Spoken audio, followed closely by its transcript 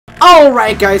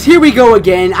Alright guys, here we go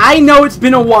again. I know it's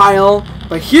been a while,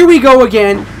 but here we go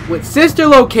again with Sister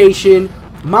Location.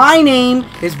 My name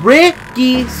is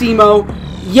Ricky-Simo.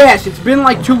 Yes, it's been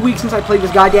like 2 weeks since I played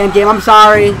this goddamn game. I'm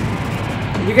sorry.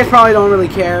 You guys probably don't really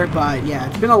care, but yeah,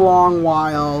 it's been a long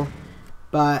while.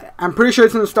 But I'm pretty sure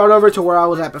it's going to start over to where I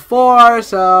was at before,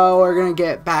 so we're going to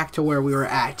get back to where we were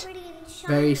at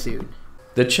very soon.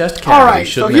 The chest cavity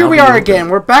should now be open. Alright, so here we are again.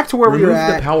 We're back to where we were at.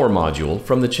 Remove the power module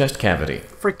from the chest cavity.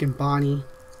 Freaking Bonnie.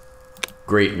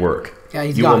 Great work. Yeah,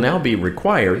 you will now be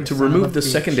required to remove the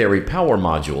secondary power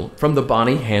module from the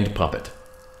Bonnie hand puppet.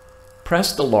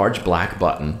 Press the large black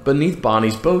button beneath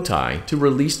Bonnie's bow tie to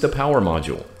release the power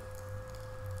module.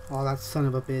 Oh, that son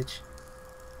of a bitch.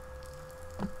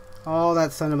 Oh,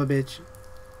 that son of a bitch.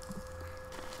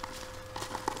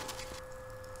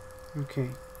 Okay.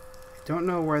 I don't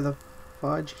know where the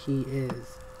fudge he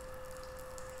is.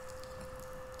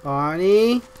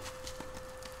 Bonnie?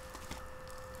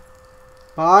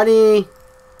 Bonnie?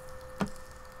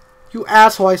 You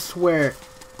asshole, I swear.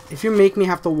 If you make me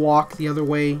have to walk the other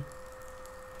way.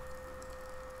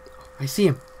 I see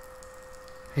him.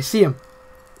 I see him.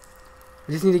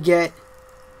 I just need to get...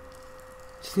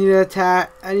 Just need to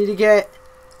attack. I need to get...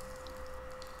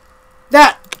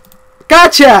 That!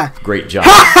 Gotcha! Great job.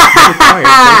 You require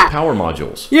both power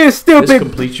modules. You stupid This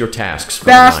completes your tasks for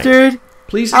bastard. the night.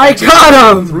 Please I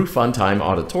got him! Through Funtime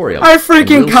Auditorium. I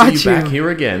freaking we'll got see you back here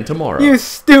again tomorrow. You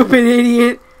stupid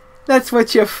idiot. That's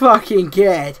what you fucking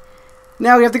get.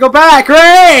 Now we have to go back.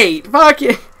 Great! Fuck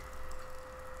it.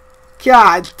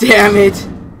 God damn it.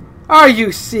 Are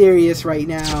you serious right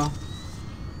now?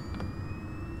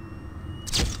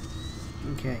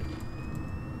 Okay.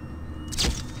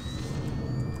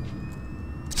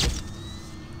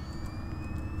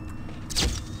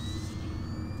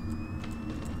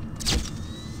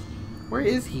 Where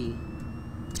is he?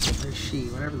 Or is she?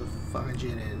 Whatever the fudge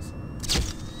it is.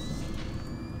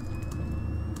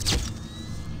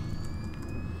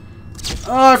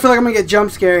 Oh, I feel like I'm gonna get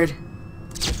jump scared.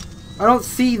 I don't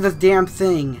see this damn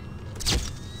thing.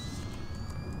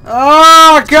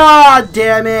 Oh, god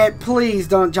damn it. Please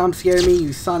don't jump scare me,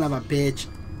 you son of a bitch.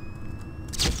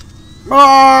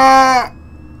 Oh,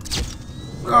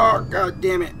 god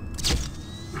damn it.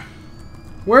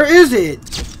 Where is it?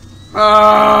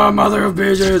 Ah, mother of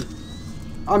bitches.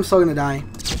 I'm still gonna die.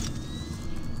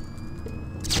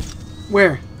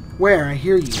 Where? Where? I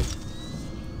hear you.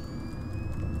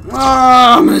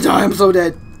 Ah, I'm gonna die. I'm so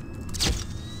dead.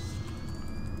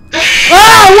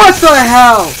 Ah, what the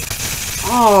hell?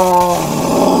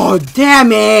 Oh,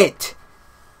 damn it.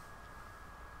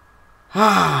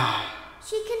 Ah.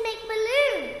 She can make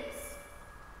balloons.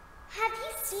 Have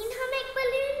you seen her make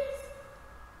balloons?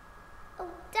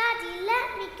 Oh, Daddy,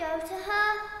 let me go to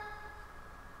her.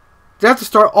 Do I have to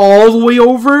start all the way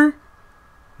over?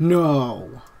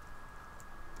 No.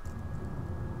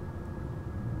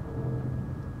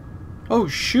 Oh,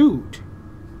 shoot.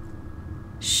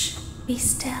 Shh, be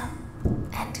still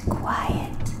and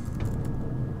quiet.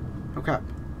 Okay.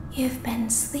 You've been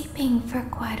sleeping for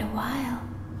quite a while.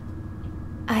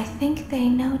 I think they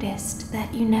noticed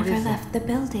that you never left the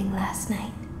building last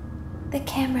night. The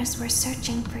cameras were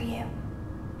searching for you,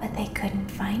 but they couldn't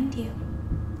find you.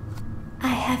 I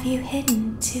have you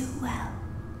hidden too well.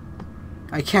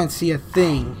 I can't see a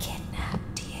thing. I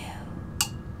kidnapped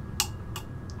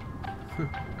you.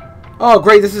 Oh,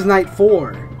 great. This is night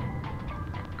 4.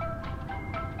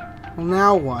 Well,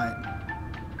 now what?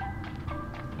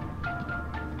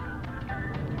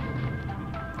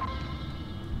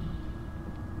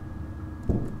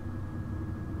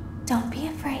 Don't be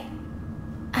afraid.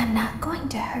 I'm not going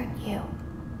to hurt you.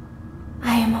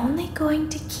 I am only going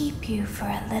to keep you for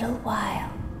a little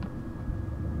while.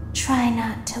 Try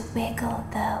not to wiggle,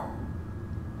 though.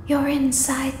 You're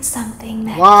inside something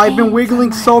that Wow, I've been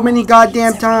wiggling so many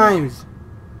goddamn times.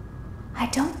 I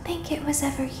don't think it was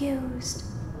ever used.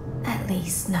 At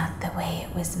least not the way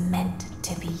it was meant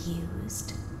to be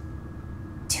used.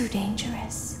 Too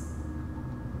dangerous.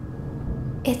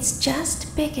 It's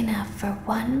just big enough for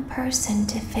one person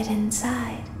to fit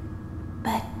inside,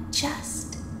 but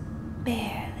just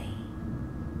barely.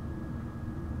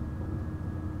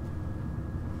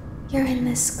 You're in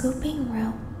the scooping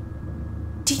room.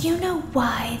 Do you know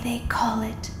why they call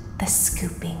it the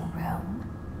scooping room?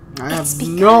 I have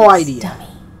no idea. Dummy,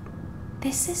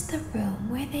 this is the room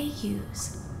where they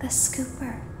use the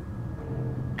scooper.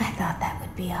 I thought that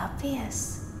would be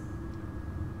obvious.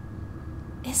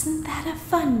 Isn't that a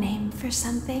fun name for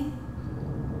something?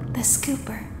 The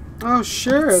scooper. Oh,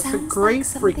 sure. It's a great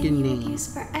like freaking you would name. use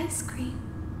for ice cream,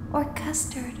 or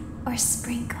custard, or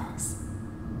sprinkles.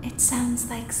 It sounds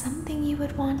like something you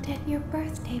would want at your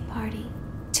birthday party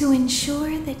to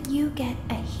ensure that you get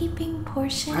a heaping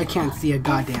portion. I can't see a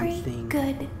goddamn every thing.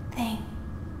 Good thing.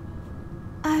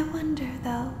 I wonder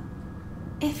though,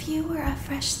 if you were a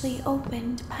freshly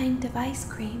opened pint of ice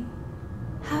cream,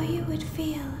 how you would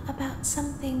feel about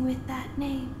something with that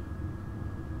name.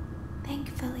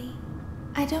 Thankfully,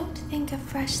 I don't think a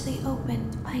freshly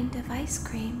opened pint of ice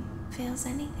cream feels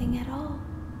anything at all.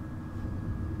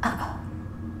 Uh-oh.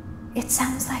 It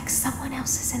sounds like someone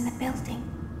else is in the building.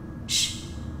 Shh.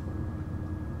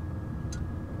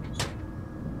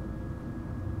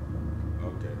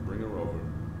 Okay, bring her over.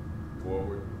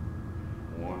 Forward.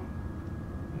 One.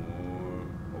 More.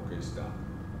 Okay, stop.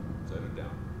 Set her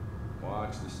down.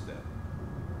 Watch the step.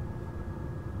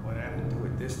 What happened to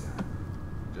it this time?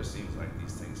 Just seems like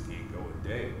these things can't go a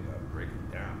day without breaking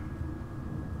down.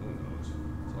 Who knows?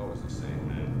 It's always the same,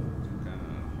 man. Some kind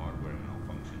of hardware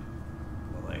malfunction.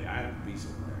 Well, I had to be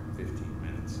somewhere in 15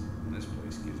 minutes, and this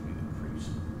place gives me the creeps.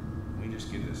 We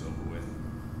just get this over with.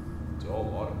 It's all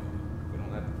automated. We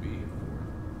don't have to be here for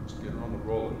it. Just get her on the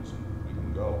rollers and we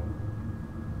can go.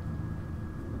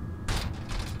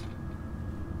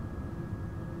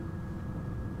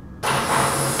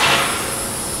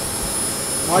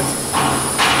 What?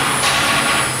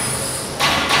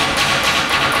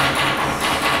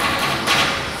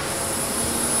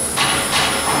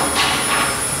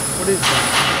 What is that?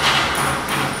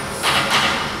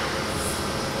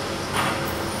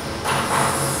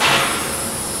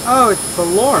 Oh, it's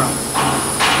BALLORA.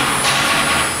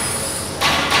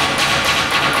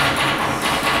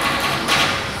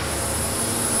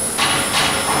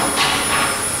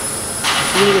 Is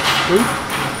she gonna get spooked?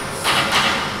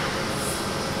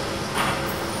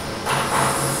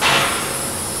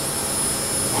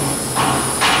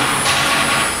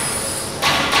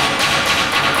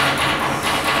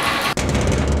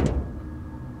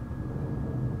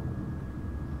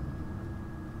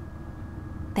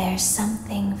 There's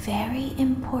something very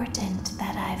important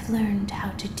that I've learned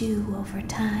how to do over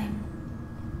time.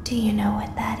 Do you know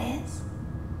what that is?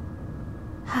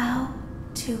 How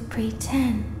to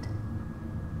pretend.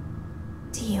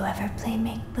 Do you ever play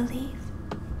make-believe?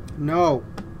 No.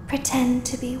 Pretend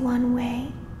to be one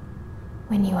way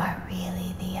when you are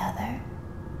really the other.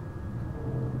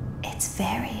 It's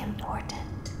very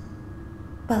important.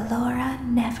 BALLORA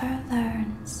never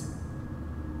learns,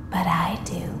 but I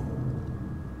do.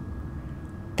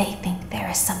 They think there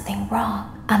is something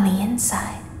wrong on the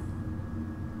inside.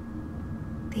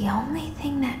 The only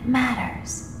thing that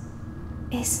matters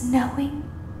is knowing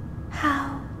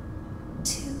how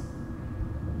to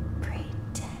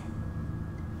pretend.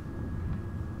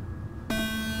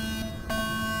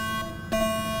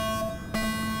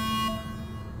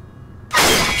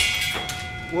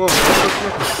 Whoa.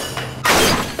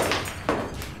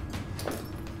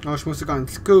 Oh, she must have gotten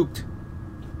scooped.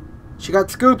 She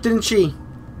got scooped, didn't she?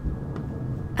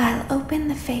 I'll open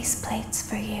the faceplates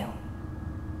for you.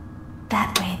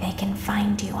 That way they can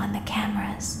find you on the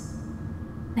cameras.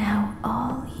 Now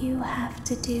all you have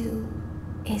to do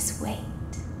is wait.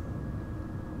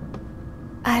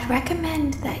 I'd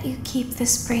recommend that you keep the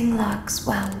spring locks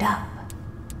wound up.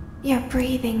 Your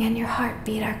breathing and your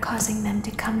heartbeat are causing them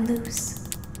to come loose.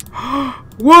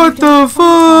 What the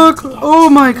fuck? Oh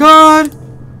my god!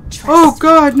 Oh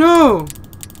god, no!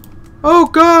 Oh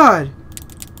god!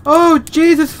 Oh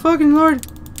Jesus fucking Lord!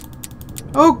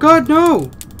 Oh god, no!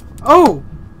 Oh!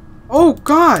 Oh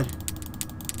god!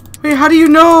 Wait, how do you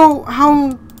know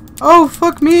how? Oh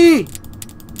fuck me!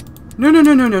 No no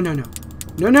no no no no no!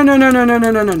 No no no no no no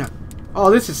no no no no!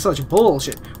 Oh, this is such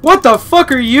bullshit! What the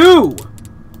fuck are you?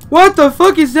 What the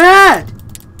fuck is that?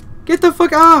 Get the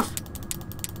fuck off!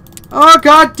 Oh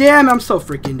god damn! I'm so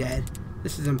freaking dead.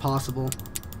 This is impossible.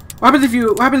 What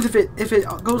happens if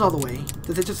it goes all the way?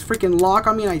 Does it just freaking lock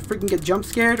on me and I freaking get jump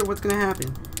scared, or what's gonna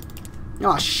happen?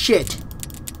 Oh shit!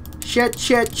 Shit!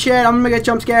 Shit! Shit! I'm gonna get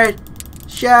jump scared.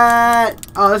 Shit!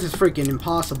 Oh, this is freaking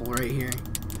impossible right here.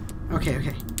 Okay,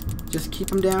 okay. Just keep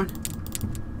them down.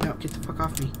 No, get the fuck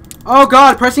off me. Oh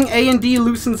god! Pressing A and D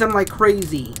loosens them like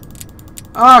crazy.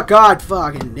 Oh god!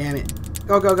 Fucking damn it!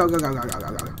 Go go go go go go go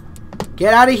go go!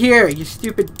 Get out of here, you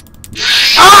stupid!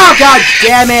 Oh god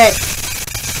damn it!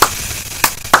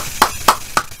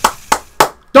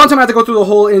 Don't tell me I have to go through the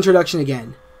whole introduction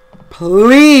again.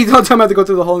 Please don't tell me I have to go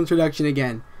through the whole introduction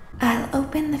again. I'll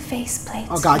open the faceplates.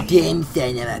 Oh god damn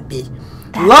son of a bitch.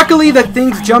 Luckily the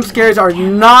things jump scares are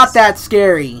not that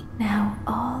scary. Now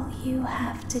all you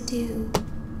have to do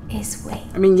is wait.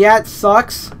 I mean, yeah, it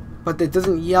sucks, but it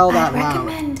doesn't yell that I loud.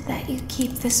 recommend that you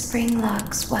keep the spring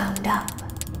locks wound up.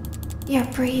 Your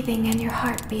breathing and your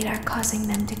heartbeat are causing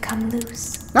them to come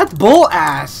loose. That's bull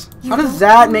ass. How does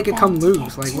that make it come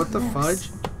loose? Like, what the fudge?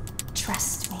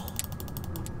 Trust me.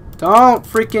 Don't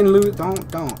freaking lose.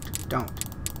 Don't.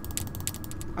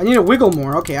 I need to wiggle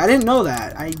more. Okay, I didn't know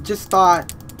that. I just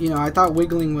thought, you know, I thought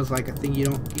wiggling was like a thing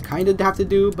you kind of have to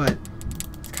do, but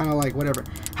it's kind of like whatever.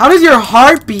 How does your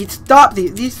heartbeat stop?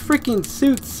 These freaking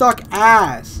suits suck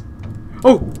ass.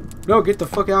 Oh, no, get the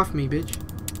fuck off me, bitch.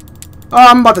 Oh,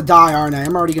 I'm about to die, aren't I?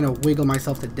 I'm already gonna wiggle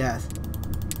myself to death.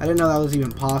 I didn't know that was even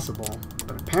possible,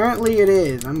 but apparently it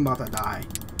is. I'm about to die.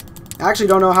 I actually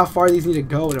don't know how far these need to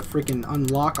go to freaking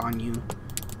unlock on you.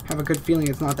 I have a good feeling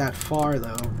it's not that far,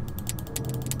 though.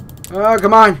 Oh,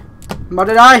 come on. I'm about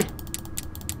to die.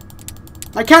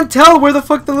 I can't tell where the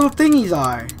fuck the little thingies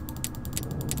are.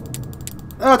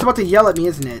 Oh, it's about to yell at me,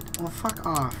 isn't it? Well, fuck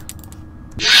off.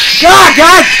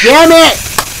 God damn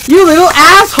it! You little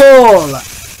asshole!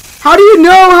 How do you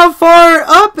know how far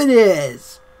up it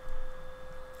is?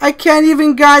 I can't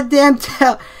even goddamn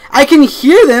tell. I can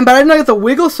hear them, but I don't have to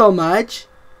wiggle so much.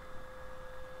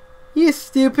 You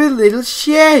stupid little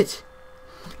shit.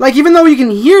 Like, even though you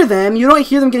can hear them, you don't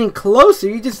hear them getting closer.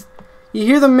 You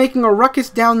hear them making a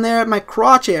ruckus down there at my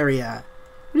crotch area.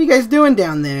 What are you guys doing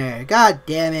down there? God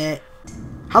damn it.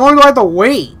 How long do I have to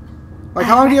wait? Like,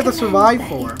 how long do you have to survive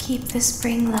for? You keep the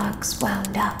spring locks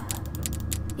wound up.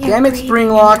 Damn it, spring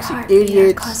locks, you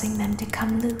idiots. Causing them to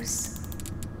come loose.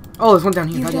 Oh, there's one down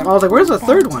here. I was like, where's the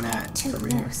third one at? Too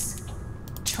loose.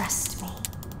 Trust me.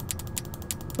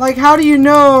 Like, how do you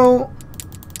know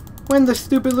when the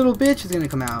stupid little bitch is gonna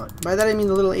come out? By that I mean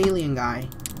the little alien guy.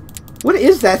 What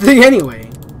is that thing anyway?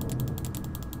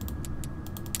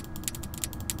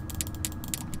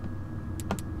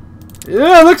 Ew,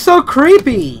 it looks so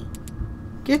creepy.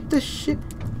 Get the shit.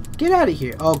 Get out of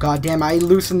here. Oh, goddamn, I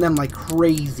loosened them like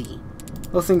crazy.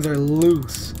 Those things are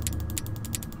loose.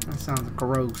 That sounds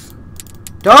gross.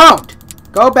 Don't!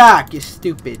 Go back, you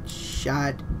stupid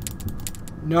shot.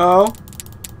 No.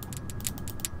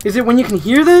 Is it when you can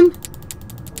hear them?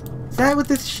 Is that what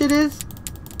this shit is?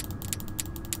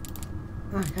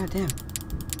 Oh, goddamn.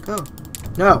 Go.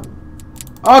 No.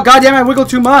 Oh, goddamn, I wiggled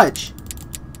too much.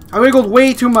 I wiggled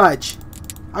way too much.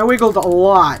 I wiggled a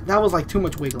lot. That was like too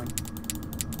much wiggling.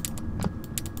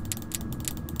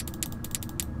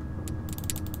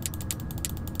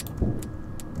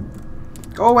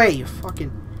 Go away, you fucking...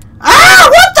 Ah!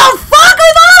 What the fuck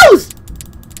are those?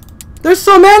 There's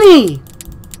so many!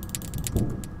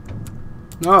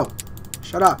 No.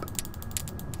 Shut up.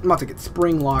 I'm about to get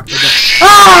spring locked again.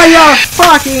 Ah, you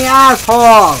fucking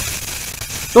asshole!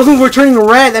 Those ones were turning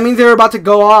red. That means they were about to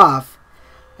go off.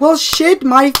 Well, shit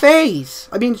my face.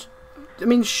 I mean,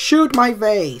 shoot my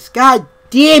face. God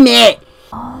damn it!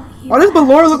 Why does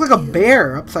Ballora look like a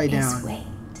bear upside down?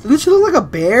 Doesn't she look like a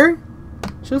bear?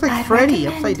 She looks like Freddy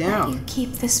upside down. You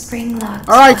keep the spring locks.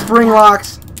 All right, spring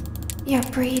locks. Your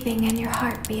breathing and your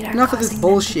heartbeat are enough of this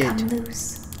bullshit. Come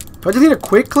loose. Do I just need a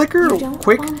quick clicker or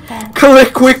quick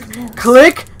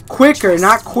click quicker,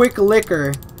 not quick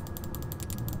liquor.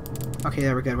 Okay,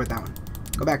 there we're good with that one.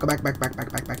 Go back.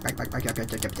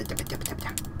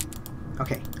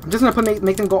 Okay, I'm just gonna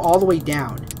make them go all the way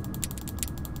down.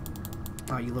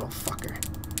 Oh, you little fucker!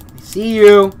 I see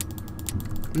you.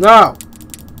 No.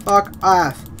 Fuck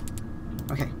off.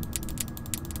 Okay.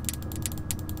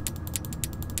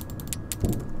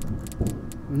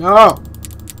 No.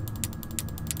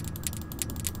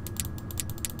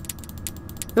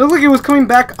 It looked like it was coming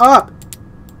back up.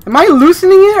 Am I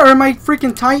loosening it or am I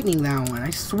freaking tightening that one?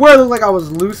 I swear it looked like I was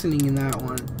loosening in that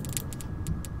one.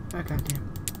 Oh, goddamn.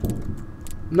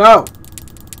 No.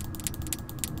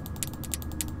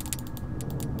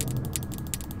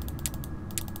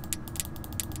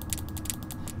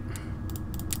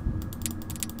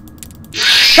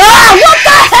 Ah! What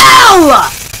the hell?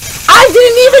 I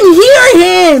didn't even hear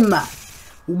him!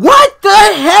 What the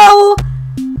hell?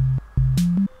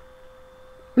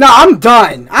 No, I'm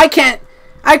done.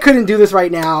 I couldn't do this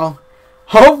right now.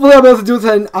 Hopefully I'll be able to do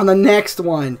this on the next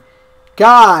one.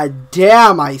 God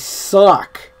damn, I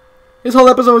suck. This whole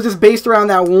episode was just based around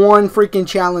that one freaking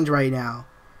challenge right now.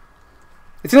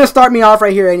 It's going to start me off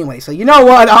right here anyway. So you know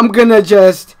what? I'm going to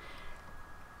just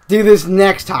do this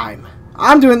next time.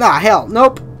 I'm doing that. Hell,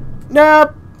 nope.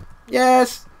 Nope.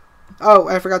 Yes. Oh,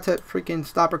 I forgot to freaking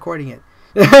stop recording it.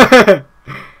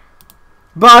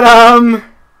 But,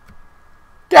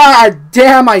 God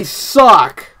damn, I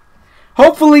suck.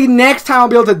 Hopefully next time I'll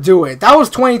be able to do it. That was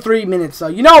 23 minutes, so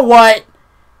you know what?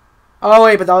 Oh,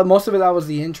 wait, but most of it, that was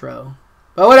the intro.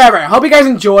 But whatever. I hope you guys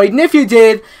enjoyed. And if you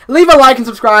did, leave a like and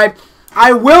subscribe.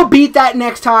 I will beat that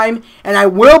next time. And I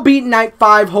will beat Night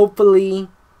 5, hopefully.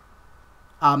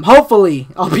 Hopefully,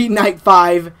 I'll beat Night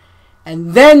 5.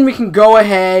 And then we can go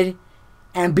ahead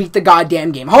and beat the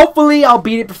goddamn game. Hopefully, I'll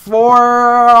beat it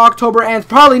before October ends.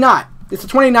 Probably not. It's the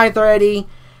 29th already.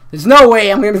 There's no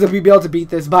way I'm going to be able to beat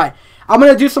this. But I'm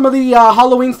going to do some of the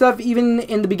Halloween stuff even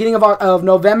in the beginning of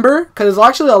November. Because there's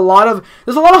actually a lot of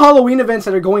Halloween events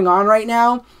that are going on right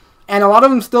now. And a lot of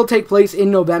them still take place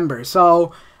in November.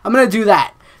 So I'm going to do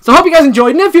that. So I hope you guys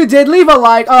enjoyed. And if you did, leave a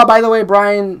like. Oh, by the way,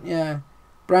 Brian's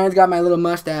got my little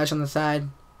mustache on the side.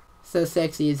 So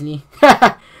sexy, isn't he?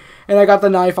 And I got the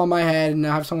knife on my head, and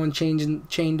I have someone chained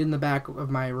in the back of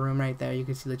my room right there. You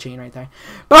can see the chain right there.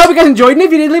 But I hope you guys enjoyed, and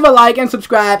if you did, leave a like and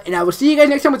subscribe, and I will see you guys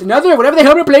next time with another whatever the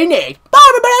hell we're playing next. Bye,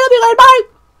 everybody. I love you guys.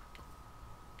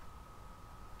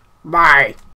 Bye. Bye.